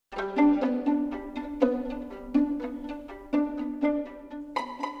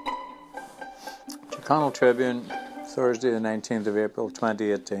Connell Tribune, Thursday the 19th of April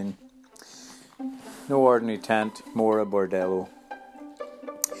 2018. No ordinary tent, more a bordello.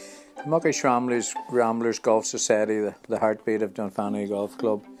 The Muckish Ramblers Golf Society, the heartbeat of Dunfanny Golf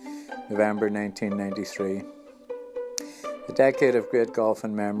Club, November 1993. A decade of great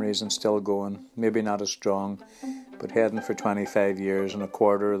golfing memories and still going, maybe not as strong, but heading for 25 years and a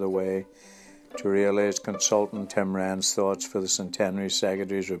quarter of the way to realise consultant Tim Wren's thoughts for the Centenary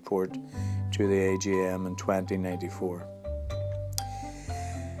Secretary's report to the AGM in 2094.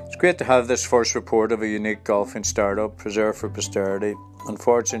 It's great to have this first report of a unique golfing startup preserved for posterity.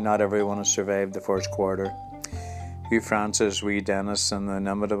 Unfortunately, not everyone has survived the first quarter. Hugh Francis, wee Dennis and the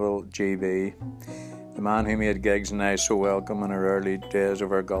inimitable GB, the man who made Gigs and I so welcome in our early days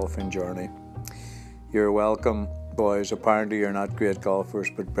of our golfing journey. You're welcome, boys. Apparently you're not great golfers,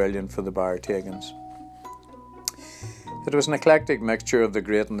 but brilliant for the bar takings. It was an eclectic mixture of the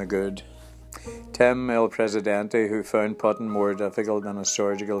great and the good. Tim El Presidente, who found putting more difficult than his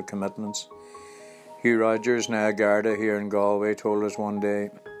surgical commitments. Hugh Rogers, now a Garda here in Galway, told us one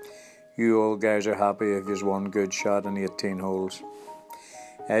day, "You old guys are happy if you've one good shot in 18 holes."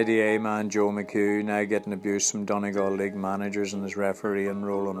 IDA man Joe McHugh, now getting abuse from Donegal League managers in his refereeing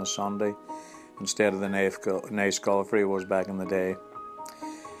role on a Sunday, instead of the nice golfer he was back in the day.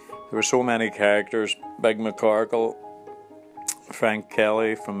 There were so many characters: Big McCorkle, Frank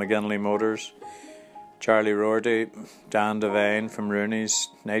Kelly from McGinley Motors, Charlie Rorty, Dan Devine from Rooney's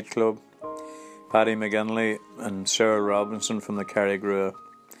nightclub, Paddy McGinley and Cyril Robinson from the Carrigrua.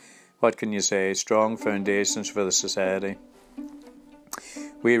 What can you say? Strong foundations for the society.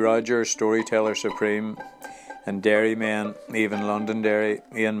 Wee Roger, storyteller supreme, and dairymen, even Londonderry,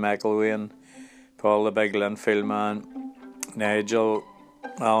 Ian McElwain, Paul the Big Linfield man, Nigel,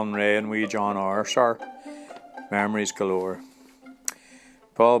 Alan Ray and wee John Arsar. Memories galore.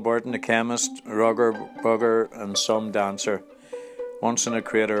 Paul Burton, the chemist, rugger, bugger and some dancer. Once in a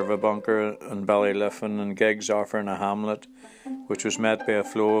crater of a bunker in Ballyliffin and Gigs offering a Hamlet, which was met by a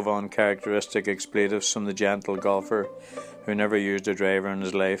flow of uncharacteristic expletives from the gentle golfer who never used a driver in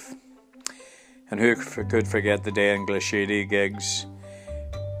his life. And who could forget the day in Glashidi, Gigs,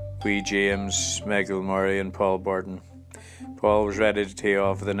 wee James, Michael Murray and Paul Burton. Paul was ready to tee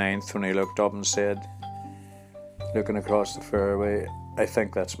off the 9th when he looked up and said, looking across the fairway, "I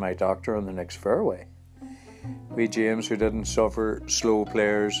think that's my doctor on the next fairway." Wee James, who didn't suffer slow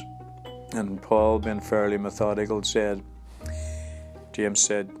players, and Paul, being fairly methodical, James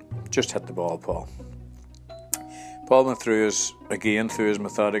said, "Just hit the ball, Paul." Paul went through his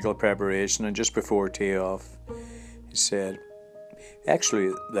methodical preparation, and just before tee off, he said,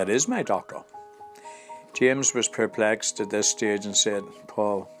 "Actually, that is my doctor." James was perplexed at this stage and said,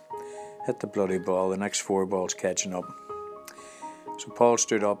 "Paul, hit the bloody ball, the next 4 balls catching up." So Paul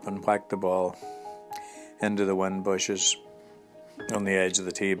stood up and whacked the ball into the wind bushes on the edge of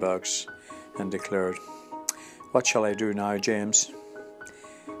the tee box and declared, "What shall I do now, James?"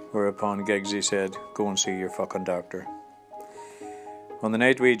 Whereupon Giggsy said, "Go and see your fucking doctor." On the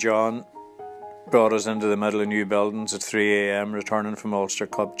night wee John brought us into the middle of New Buildings at 3 a.m, returning from Ulster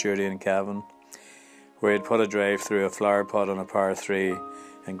Cup duty in Cavan, where he had put a drive through a flower pot on a par 3,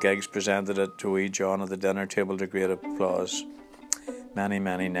 and Giggs presented it to wee John at the dinner table to great applause. Many,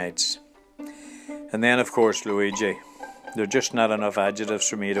 many nights. And then, of course, Luigi. There are just not enough adjectives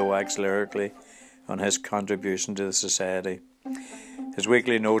for me to wax lyrically on his contribution to the society. His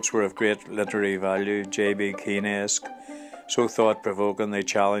weekly notes were of great literary value, J.B. Keane-esque, so thought-provoking they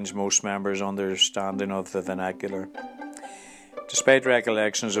challenged most members' understanding of the vernacular. Despite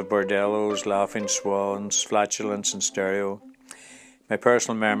recollections of bordellos, laughing swans, flatulence and stereo, my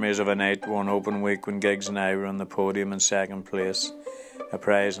personal memories of a night one open week when Giggs and I were on the podium in second place, a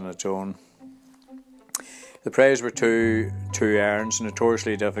prize on its own. The prize were two irons, a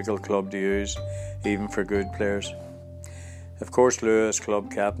notoriously difficult club to use, even for good players. Of course, Lewis, club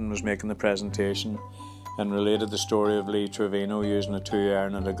captain, was making the presentation and related the story of Lee Trevino using a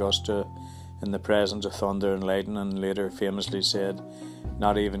 2-iron at Augusta in the presence of thunder and lightning, and later famously said,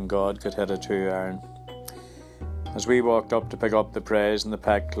 "Not even God could hit a 2-iron." As we walked up to pick up the prize in the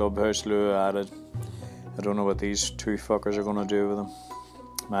packed clubhouse, Lewis added, "I don't know what these two fuckers are going to do with them."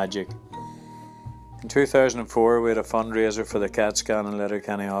 Magic. In 2004, we had a fundraiser for the CAT scan in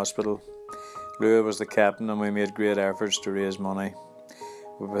Letterkenny Hospital. Lewis was the captain and we made great efforts to raise money.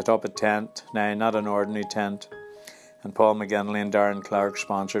 We put up a tent, now not an ordinary tent, and Paul McGinley and Darren Clark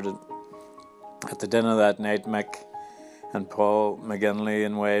sponsored it. At the dinner that night, Mick and Paul McGinley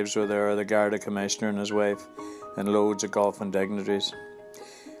and wives were there, the Garda Commissioner and his wife, and loads of golfing dignitaries.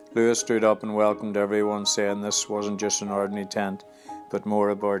 Lewis stood up and welcomed everyone, saying this wasn't just an ordinary tent, but more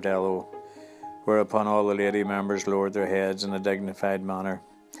a bordello. whereupon all the lady members lowered their heads in a dignified manner.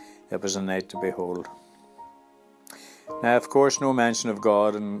 It was a night to behold. Now, of course, no mention of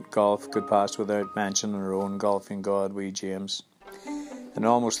God in golf could pass without mentioning our own golfing god, wee James. In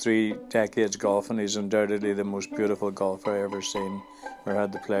almost 3 decades golfing, he's undoubtedly the most beautiful golfer I ever seen or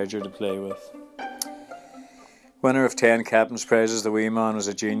had the pleasure to play with. Winner of 10 captain's prizes, the wee man was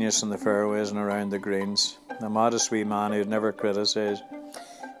a genius in the fairways and around the greens. A modest wee man who'd never criticise,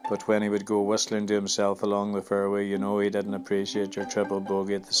 but when he would go whistling to himself along the fairway, you know he didn't appreciate your triple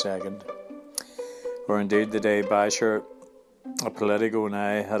bogey at the second. Or indeed the day Basher, a Politico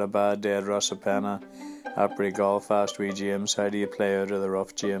now, had a bad day at Rossapena after golf asked wee James, "How do you play out of the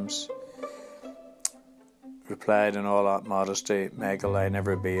rough, James?" Replied in all modesty, "Michael, I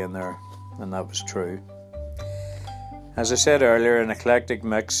never be in there," and that was true. As I said earlier, an eclectic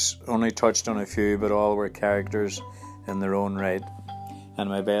mix, only touched on a few, but all were characters in their own right, and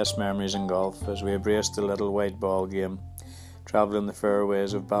my best memories in golf as we embraced the little white ball game, travelling the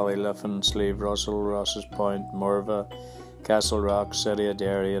fairways of Ballyliffin, Slieve Russell, Ross's Point, Morva, Castle Rock, City of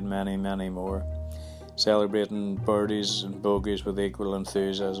Derry, and many, many more, celebrating birdies and bogeys with equal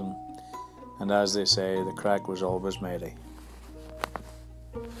enthusiasm, and as they say, the crack was always mighty.